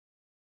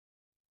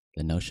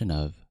The notion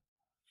of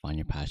find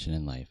your passion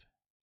in life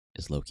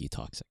is low-key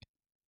toxic.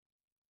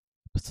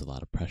 It puts a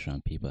lot of pressure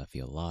on people that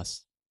feel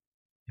lost.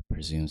 It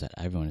presumes that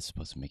everyone is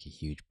supposed to make a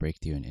huge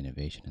breakthrough in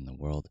innovation in the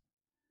world,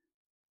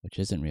 which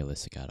isn't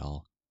realistic at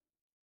all.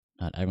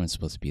 Not everyone's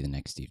supposed to be the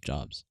next Steve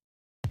Jobs.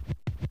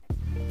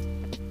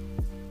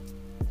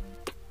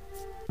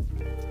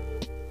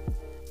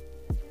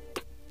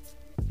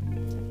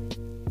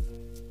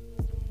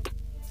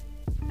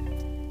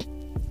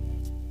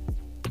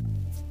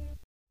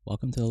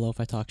 Welcome to the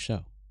Lo-Fi Talk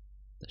Show,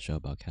 the show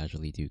about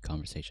casually do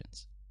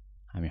conversations.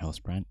 I'm your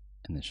host Brent,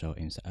 and the show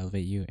aims to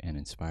elevate you and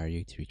inspire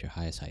you to reach your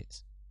highest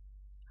heights.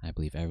 I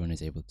believe everyone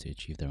is able to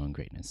achieve their own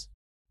greatness.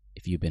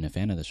 If you've been a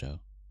fan of the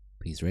show,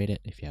 please rate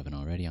it if you haven't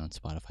already on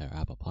Spotify or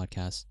Apple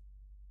Podcasts.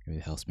 It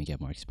really helps me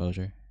get more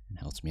exposure and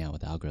helps me out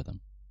with the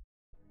algorithm.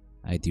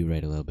 I do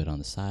write a little bit on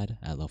the side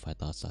at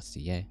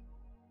lofithoughts.ca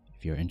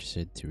if you're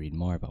interested to read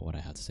more about what I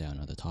have to say on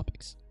other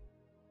topics.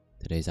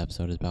 Today's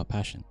episode is about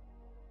passion.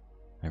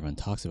 Everyone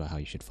talks about how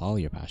you should follow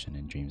your passion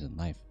and dreams in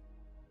life,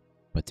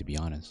 but to be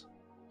honest,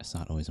 it's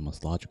not always the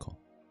most logical.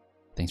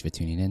 Thanks for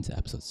tuning in to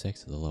episode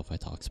 6 of the Lo-Fi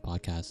Talks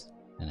podcast,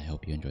 and I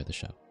hope you enjoy the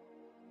show.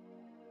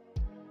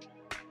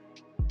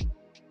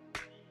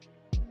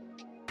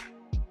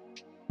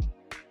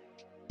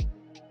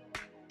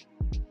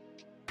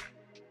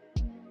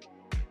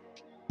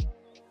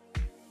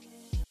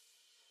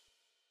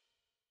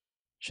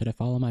 Should I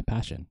follow my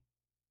passion?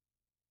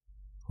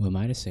 Who am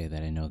I to say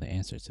that I know the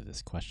answer to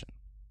this question?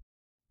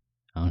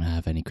 I don't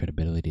have any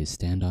credibility to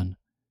stand on.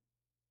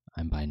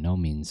 I'm by no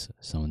means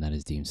someone that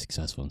is deemed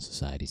successful in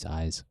society's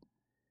eyes.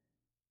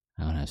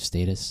 I don't have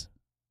status.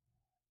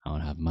 I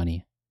don't have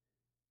money.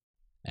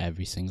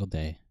 Every single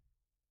day,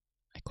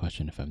 I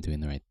question if I'm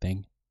doing the right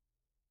thing,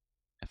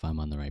 if I'm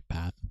on the right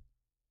path,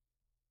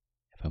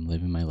 if I'm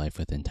living my life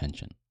with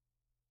intention.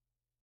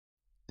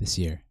 This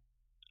year,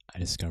 I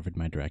discovered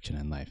my direction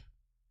in life,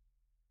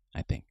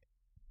 I think.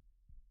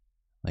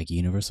 Like a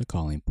universal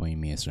calling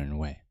pointing me a certain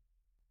way.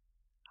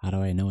 How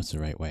do I know it's the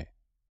right way?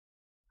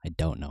 I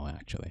don't know,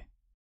 actually.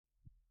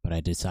 But I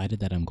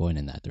decided that I'm going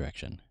in that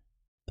direction.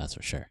 That's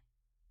for sure.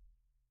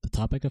 The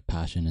topic of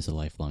passion is a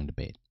lifelong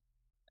debate.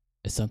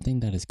 It's something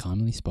that is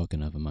commonly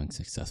spoken of among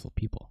successful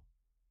people.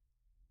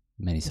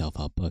 Many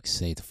self-help books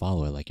say to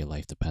follow it like your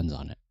life depends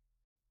on it.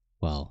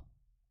 Well,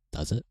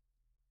 does it?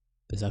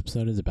 This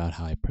episode is about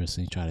how I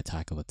personally try to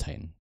tackle the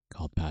titan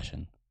called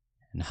passion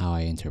and how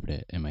I interpret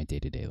it in my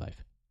day-to-day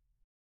life.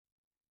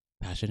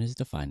 Passion is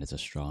defined as a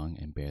strong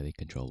and barely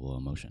controllable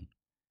emotion.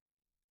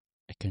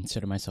 I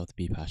consider myself to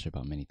be passionate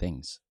about many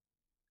things.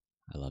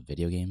 I love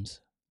video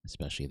games,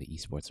 especially the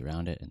esports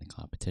around it and the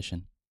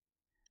competition.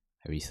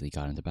 I recently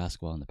got into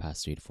basketball in the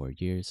past 3 to 4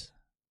 years.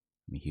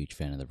 I'm a huge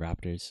fan of the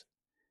Raptors.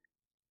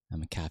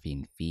 I'm a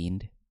caffeine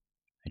fiend.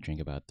 I drink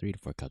about 3 to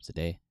 4 cups a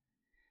day.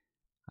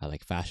 I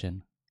like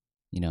fashion,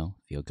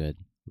 feel good,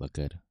 look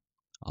good,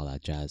 all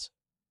that jazz.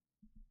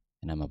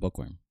 And I'm a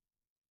bookworm.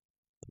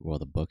 The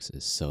world of books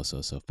is so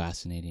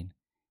fascinating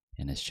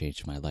and has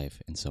changed my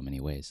life in so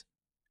many ways.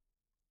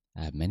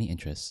 I have many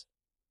interests,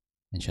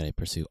 and should I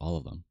pursue all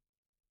of them?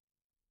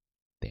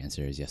 The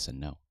answer is yes and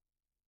no.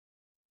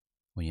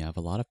 When you have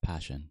a lot of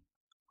passion,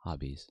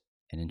 hobbies,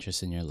 and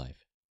interests in your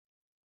life,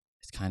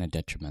 it's kind of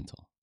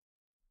detrimental.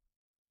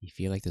 You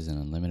feel like there's an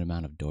unlimited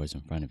amount of doors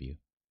in front of you.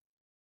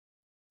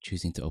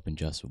 Choosing to open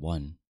just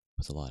one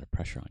puts a lot of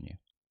pressure on you.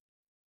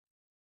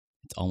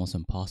 It's almost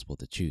impossible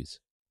to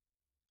choose.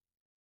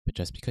 But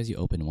just because you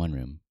open one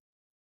room,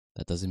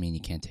 that doesn't mean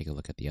you can't take a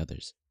look at the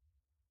others.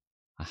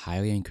 I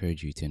highly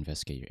encourage you to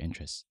investigate your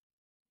interests,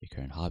 your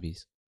current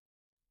hobbies,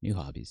 new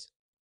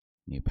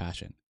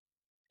passion,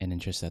 and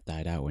interests that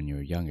died out when you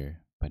were younger,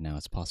 but now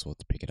it's possible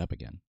to pick it up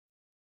again.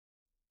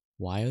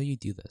 While you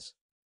do this,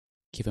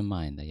 keep in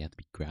mind that you have to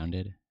be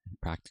grounded and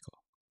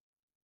practical,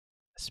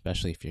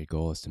 especially if your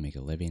goal is to make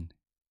a living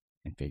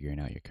and figuring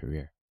out your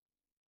career.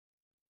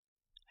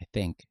 I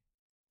think,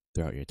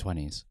 throughout your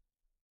 20s,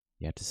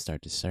 you have to start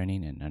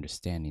discerning and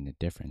understanding the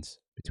difference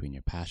between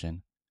your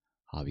passion,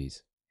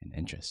 hobbies, and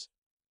interests.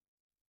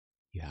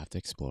 You have to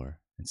explore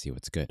and see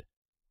what's good.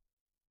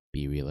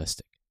 Be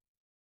realistic.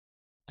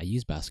 I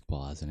used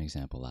basketball as an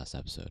example last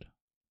episode,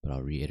 but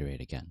I'll reiterate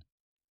again.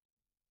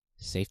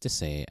 Safe to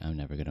say I'm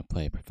never going to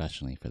play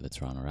professionally for the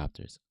Toronto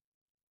Raptors,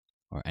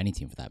 or any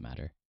team for that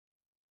matter.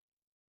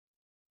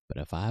 But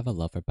if I have a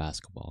love for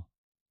basketball,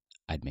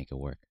 I'd make it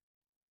work.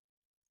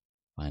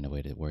 Find a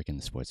way to work in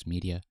the sports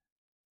media,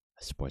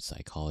 a sports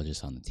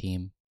psychologist on the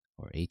team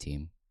or a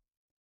team,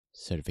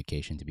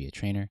 certification to be a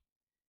trainer,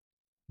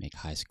 make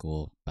high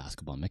school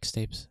basketball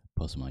mixtapes,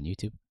 post them on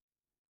YouTube.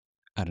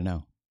 I don't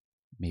know,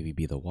 maybe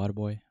be the water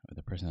boy or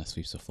the person that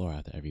sweeps the floor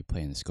after every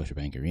play in the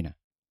Scotiabank Arena.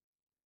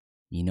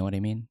 You know what I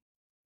mean?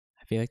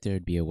 I feel like there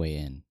would be a way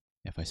in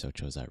if I so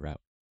chose that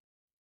route.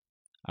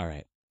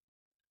 Alright,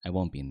 I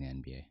won't be in the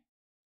NBA.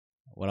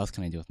 What else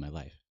can I do with my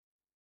life?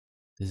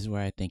 This is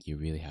where I think you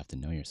really have to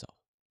know yourself.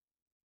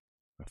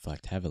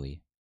 Reflect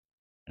heavily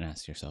and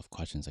ask yourself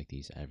questions like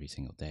these every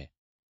single day.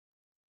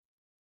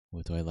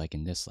 What do I like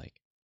and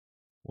dislike?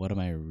 what am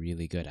I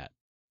really good at?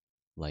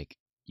 Like,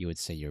 you would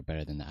say you're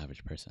better than the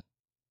average person.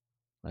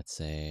 Let's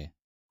say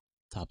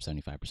top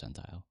 75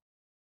 percentile.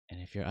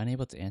 And if you're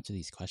unable to answer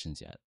these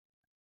questions yet,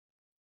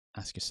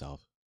 ask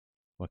yourself,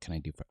 what can I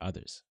do for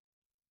others?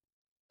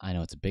 I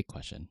know it's a big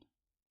question,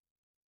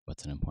 but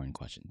it's an important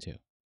question too.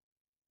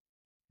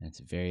 And it's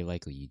very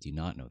likely you do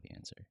not know the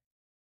answer.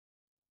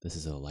 This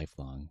is a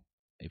lifelong,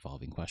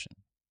 evolving question.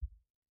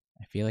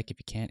 I feel like if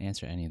you can't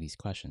answer any of these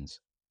questions,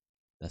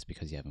 that's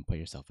because you haven't put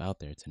yourself out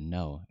there to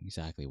know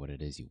exactly what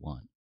it is you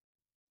want.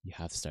 You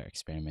have to start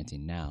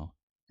experimenting now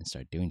and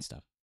start doing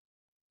stuff.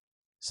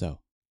 So,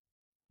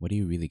 what are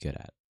you really good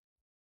at?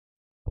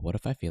 But what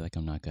if I feel like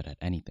I'm not good at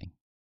anything?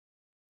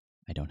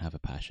 I don't have a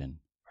passion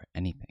for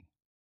anything.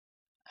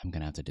 I'm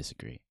going to have to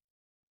disagree.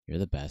 You're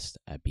the best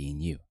at being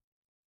you.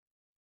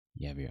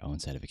 You have your own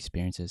set of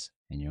experiences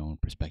and your own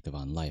perspective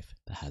on life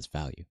that has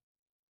value.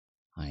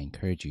 I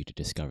encourage you to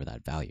discover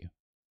that value.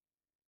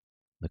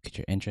 Look at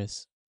your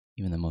interests.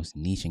 Even the most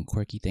niche and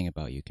quirky thing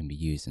about you can be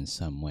used in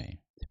some way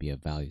to be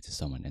of value to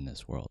someone in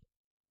this world.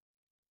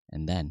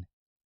 And then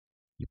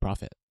you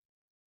profit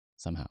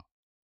somehow.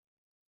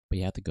 But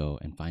you have to go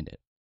and find it.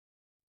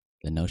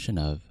 The notion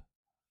of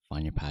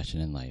find your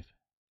passion in life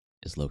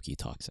is low-key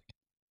toxic.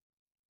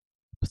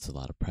 It puts a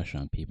lot of pressure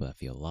on people that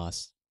feel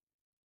lost.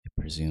 It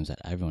presumes that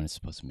everyone is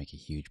supposed to make a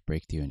huge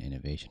breakthrough in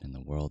innovation in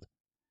the world,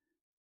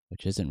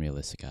 which isn't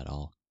realistic at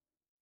all.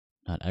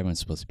 Not everyone's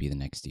supposed to be the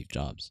next Steve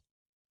Jobs.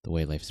 The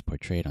way life is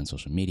portrayed on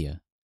social media,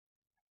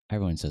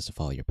 everyone says to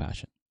follow your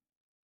passion.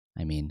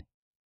 I mean,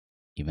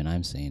 even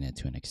I'm saying it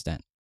to an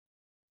extent.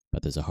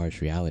 But there's a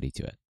harsh reality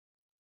to it.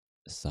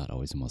 It's not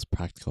always the most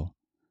practical,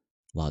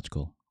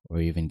 logical, or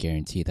even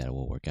guaranteed that it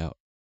will work out.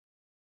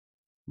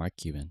 Mark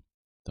Cuban,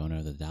 the owner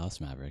of the Dallas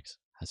Mavericks,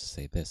 has to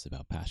say this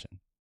about passion.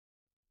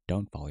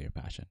 Don't follow your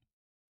passion.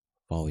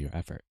 Follow your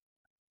effort.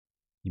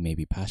 You may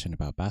be passionate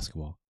about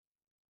basketball,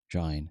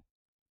 drawing,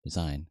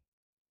 design,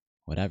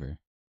 whatever,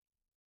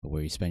 but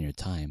where you spend your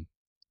time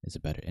is a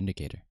better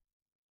indicator.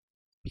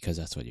 Because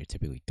that's what you're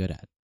typically good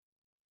at.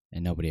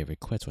 And nobody ever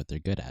quits what they're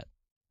good at.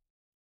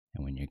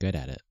 And when you're good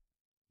at it,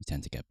 you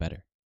tend to get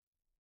better.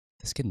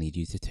 This can lead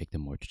you to take the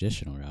more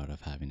traditional route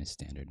of having a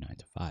standard 9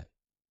 to 5.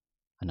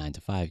 A 9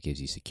 to 5 gives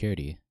you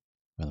security,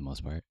 for the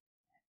most part,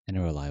 and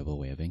a reliable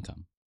way of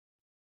income.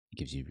 It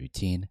gives you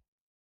routine,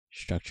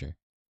 structure,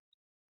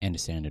 and a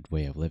standard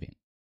way of living.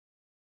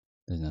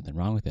 There's nothing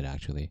wrong with it,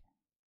 actually.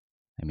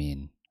 I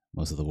mean,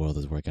 most of the world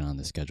is working on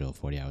the schedule of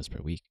 40 hours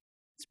per week.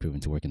 It's proven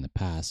to work in the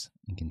past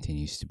and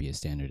continues to be a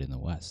standard in the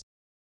West.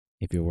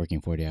 If you're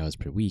working 40 hours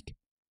per week,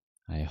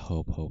 I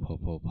hope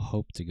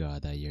to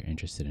God that you're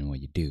interested in what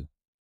you do,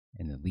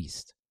 in the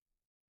least.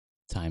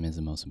 Time is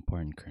the most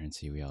important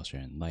currency we all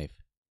share in life,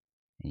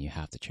 and you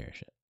have to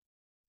cherish it.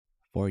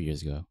 4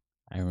 years ago,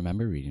 I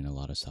remember reading a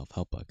lot of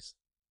self-help books,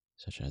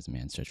 such as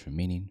Man's Search for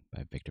Meaning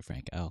by Viktor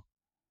Frankl,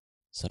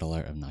 Subtle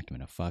Art of Not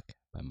Giving a Fuck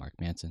by Mark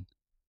Manson,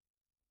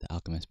 The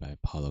Alchemist by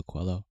Paulo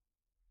Coelho,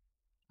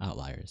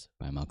 Outliers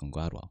by Malcolm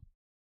Gladwell.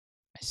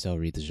 I still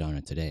read the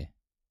genre today,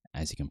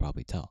 as you can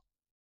probably tell.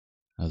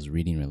 I was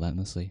reading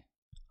relentlessly,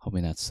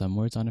 hoping that some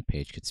words on a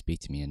page could speak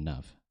to me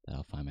enough that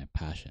I'll find my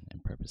passion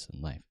and purpose in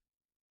life.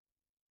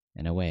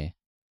 In a way,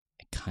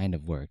 it kind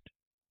of worked,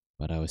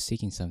 but I was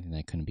seeking something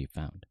that couldn't be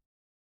found.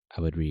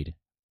 I would read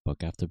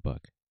book after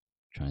book,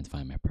 trying to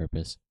find my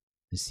purpose,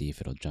 to see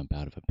if it'll jump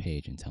out of a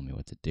page and tell me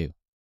what to do.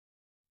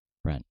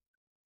 Brent,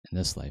 in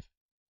this life,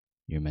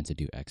 you're meant to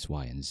do X,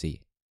 Y, and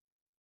Z.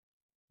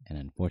 And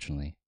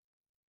unfortunately,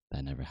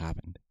 that never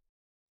happened.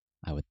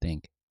 I would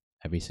think,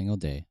 every single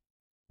day,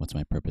 what's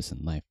my purpose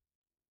in life?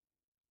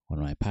 What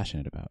am I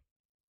passionate about?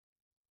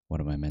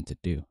 What am I meant to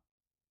do?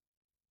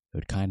 It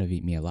would kind of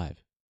eat me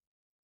alive.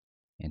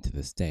 And to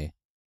this day,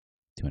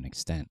 to an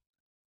extent,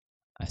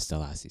 I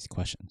still ask these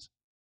questions.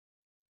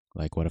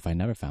 Like, what if I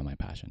never found my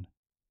passion?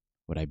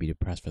 Would I be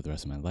depressed for the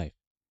rest of my life?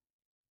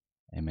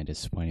 Am I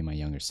disappointing my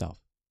younger self?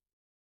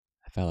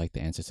 I felt like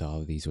the answer to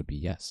all of these would be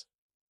yes.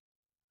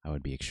 I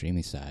would be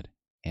extremely sad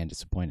and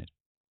disappointed.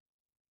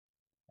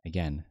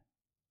 Again,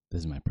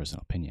 this is my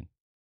personal opinion.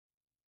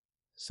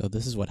 So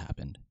this is what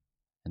happened,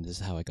 and this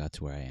is how I got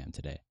to where I am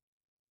today.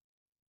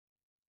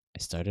 I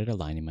started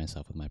aligning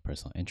myself with my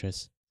personal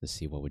interests to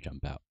see what would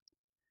jump out.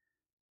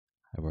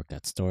 I worked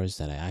at stores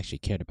that I actually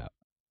cared about.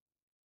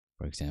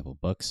 For example,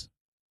 books,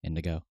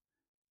 Indigo,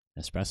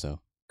 Nespresso,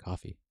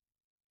 coffee,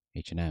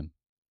 H&M,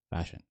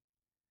 fashion.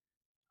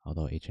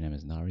 Although H&M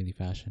is not really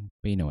fashion,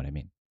 but you know what I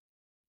mean.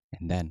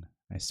 And then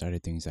I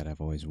started things that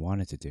I've always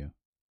wanted to do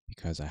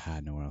because I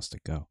had nowhere else to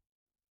go.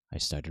 I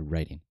started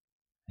writing.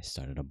 I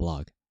started a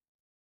blog.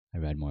 I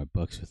read more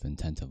books with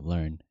intent to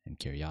learn and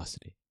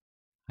curiosity.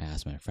 I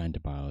asked my friend to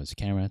borrow his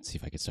camera to see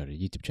if I could start a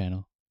YouTube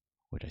channel,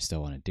 which I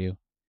still want to do.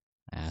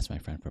 I asked my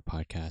friend for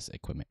podcast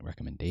equipment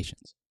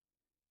recommendations.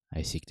 I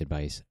seeked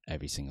advice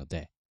every single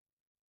day.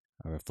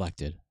 I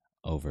reflected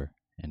over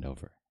and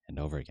over and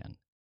over again.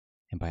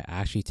 And by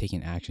actually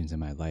taking actions in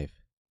my life,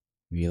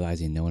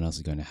 realizing no one else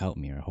is going to help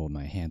me or hold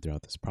my hand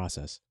throughout this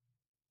process,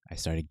 I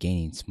started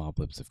gaining small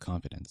blips of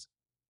confidence.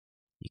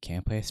 You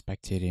can't play a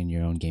spectator in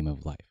your own game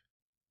of life.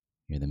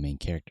 You're the main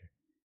character,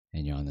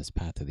 and you're on this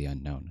path to the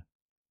unknown.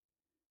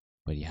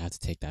 But you have to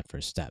take that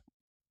first step.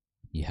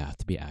 You have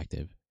to be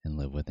active and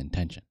live with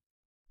intention.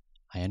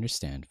 I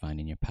understand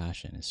finding your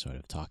passion is sort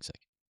of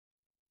toxic.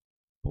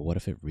 But what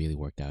if it really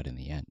worked out in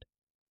the end?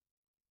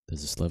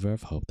 There's a sliver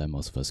of hope that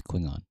most of us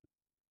cling on.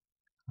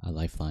 A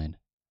lifeline,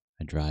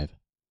 a drive,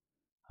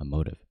 a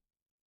motive.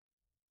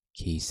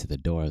 Keys to the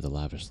door of the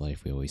lavish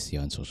life we always see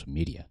on social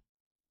media.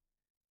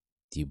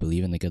 Do you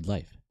believe in the good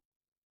life?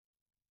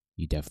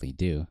 You definitely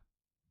do.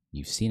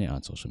 You've seen it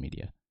on social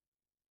media.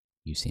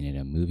 You've seen it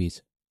in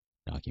movies,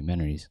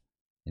 documentaries,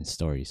 in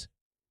stories,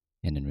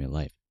 and in real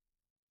life.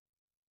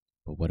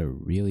 But what it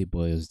really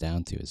boils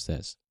down to is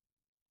this.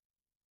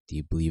 Do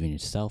you believe in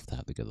yourself to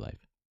have the good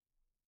life?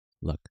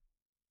 Look,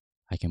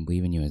 I can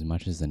believe in you as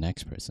much as the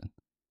next person.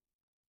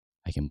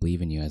 I can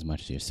believe in you as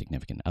much as your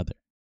significant other.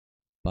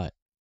 But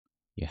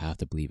you have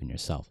to believe in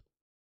yourself.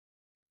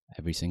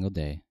 Every single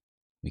day,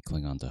 we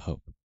cling on to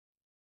hope.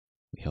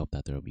 We hope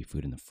that there will be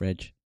food in the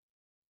fridge.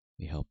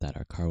 We hope that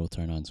our car will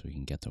turn on so we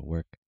can get to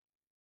work.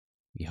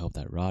 We hope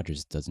that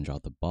Rogers doesn't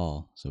drop the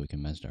ball so we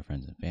can message our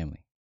friends and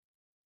family.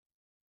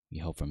 We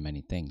hope for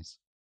many things,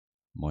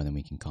 more than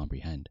we can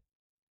comprehend.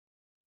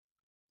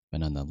 But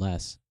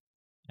nonetheless,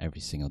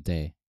 every single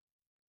day,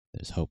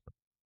 there's hope.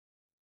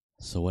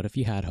 So what if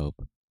you had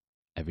hope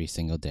every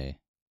single day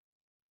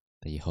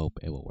that you hope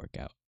it will work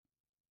out?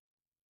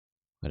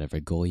 Whatever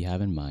goal you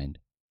have in mind,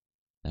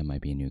 that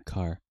might be a new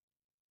car,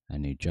 a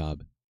new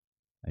job,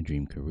 a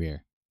dream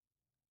career,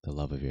 the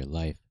love of your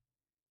life,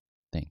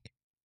 think.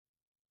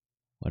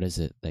 What is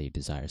it that you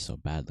desire so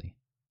badly?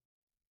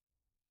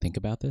 Think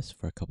about this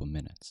for a couple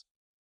minutes.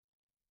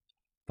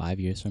 5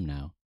 years from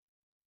now,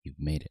 you've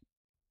made it.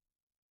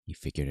 You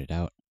figured it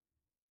out,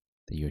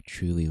 that you're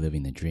truly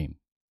living the dream.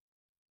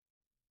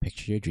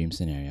 Picture your dream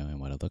scenario and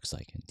what it looks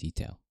like in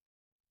detail.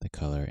 The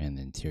color and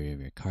the interior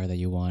of your car that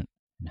you want,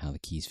 and how the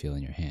keys feel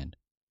in your hand.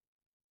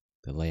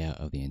 The layout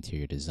of the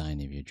interior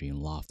design of your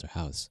dream loft or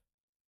house.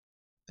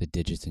 The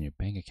digits in your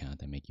bank account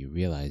that make you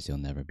realize you'll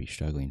never be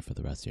struggling for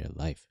the rest of your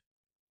life.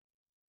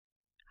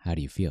 How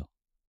do you feel?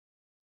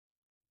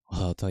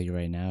 Well, I'll tell you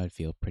right now, it'd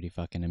feel pretty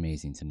fucking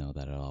amazing to know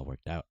that it all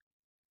worked out.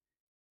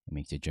 It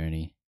makes your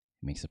journey,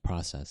 it makes the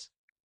process,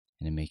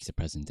 and it makes the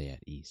present day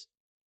at ease.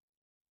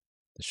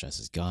 The stress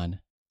is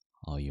gone,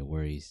 all your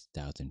worries,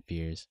 doubts, and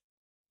fears.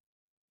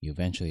 You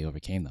eventually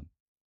overcame them.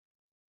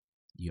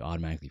 You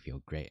automatically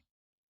feel great.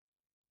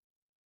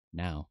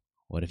 Now,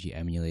 what if you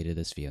emulated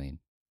this feeling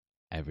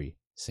every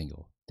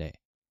single day?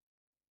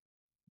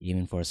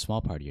 Even for a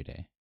small part of your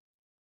day.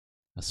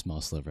 A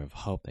small sliver of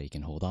hope that you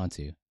can hold on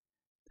to,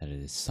 that it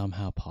is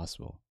somehow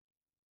possible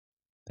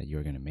that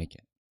you're going to make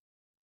it.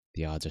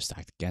 The odds are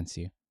stacked against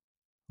you.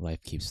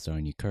 Life keeps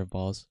throwing you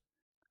curveballs.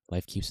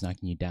 Life keeps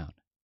knocking you down.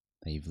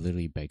 That you've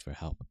literally begged for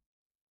help.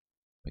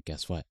 But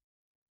guess what?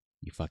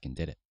 You fucking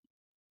did it.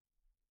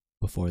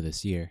 Before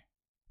this year,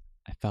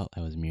 I felt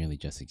I was merely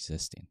just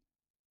existing.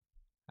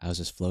 I was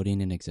just floating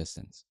in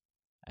existence.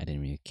 I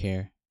didn't really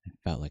care and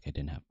felt like I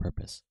didn't have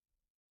purpose.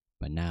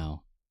 But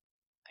now,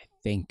 I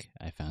think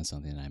I found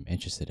something that I'm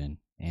interested in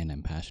and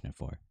I'm passionate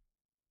for.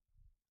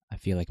 I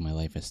feel like my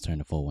life has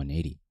turned a full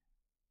 180.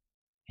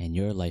 And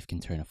your life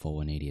can turn a full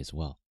 180 as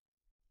well.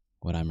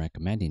 What I'm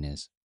recommending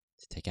is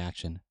to take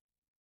action,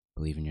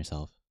 believe in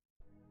yourself,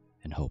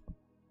 and hope.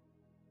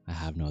 I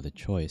have no other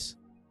choice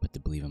but to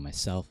believe in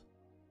myself,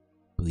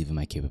 believe in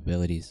my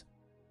capabilities,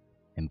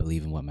 and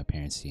believe in what my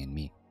parents see in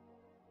me.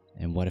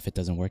 And what if it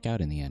doesn't work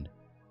out in the end?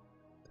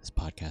 This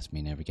podcast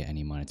may never get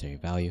any monetary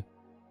value.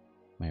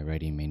 My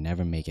writing may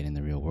never make it in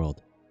the real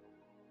world.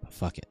 But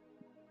fuck it.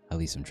 At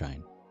least I'm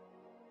trying.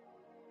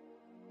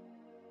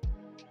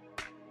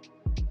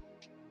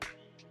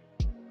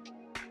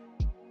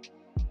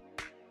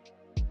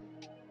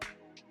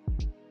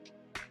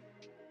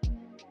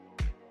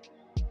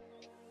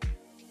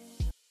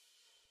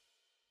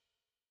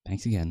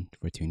 Thanks again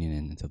for tuning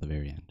in until the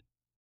very end.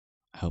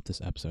 I hope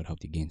this episode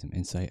helped you gain some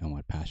insight on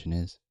what passion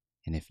is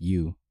and if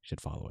you should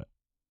follow it.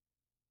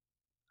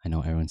 I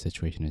know everyone's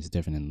situation is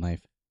different in life,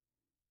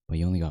 but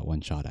you only got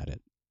one shot at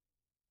it.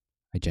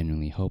 I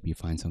genuinely hope you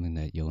find something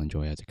that you'll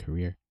enjoy as a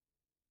career.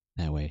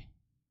 That way,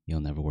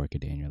 you'll never work a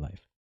day in your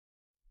life.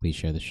 Please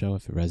share the show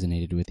if it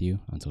resonated with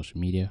you on social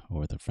media or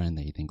with a friend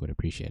that you think would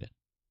appreciate it.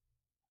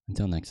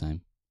 Until next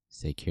time,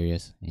 stay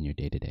curious in your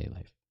day-to-day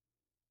life.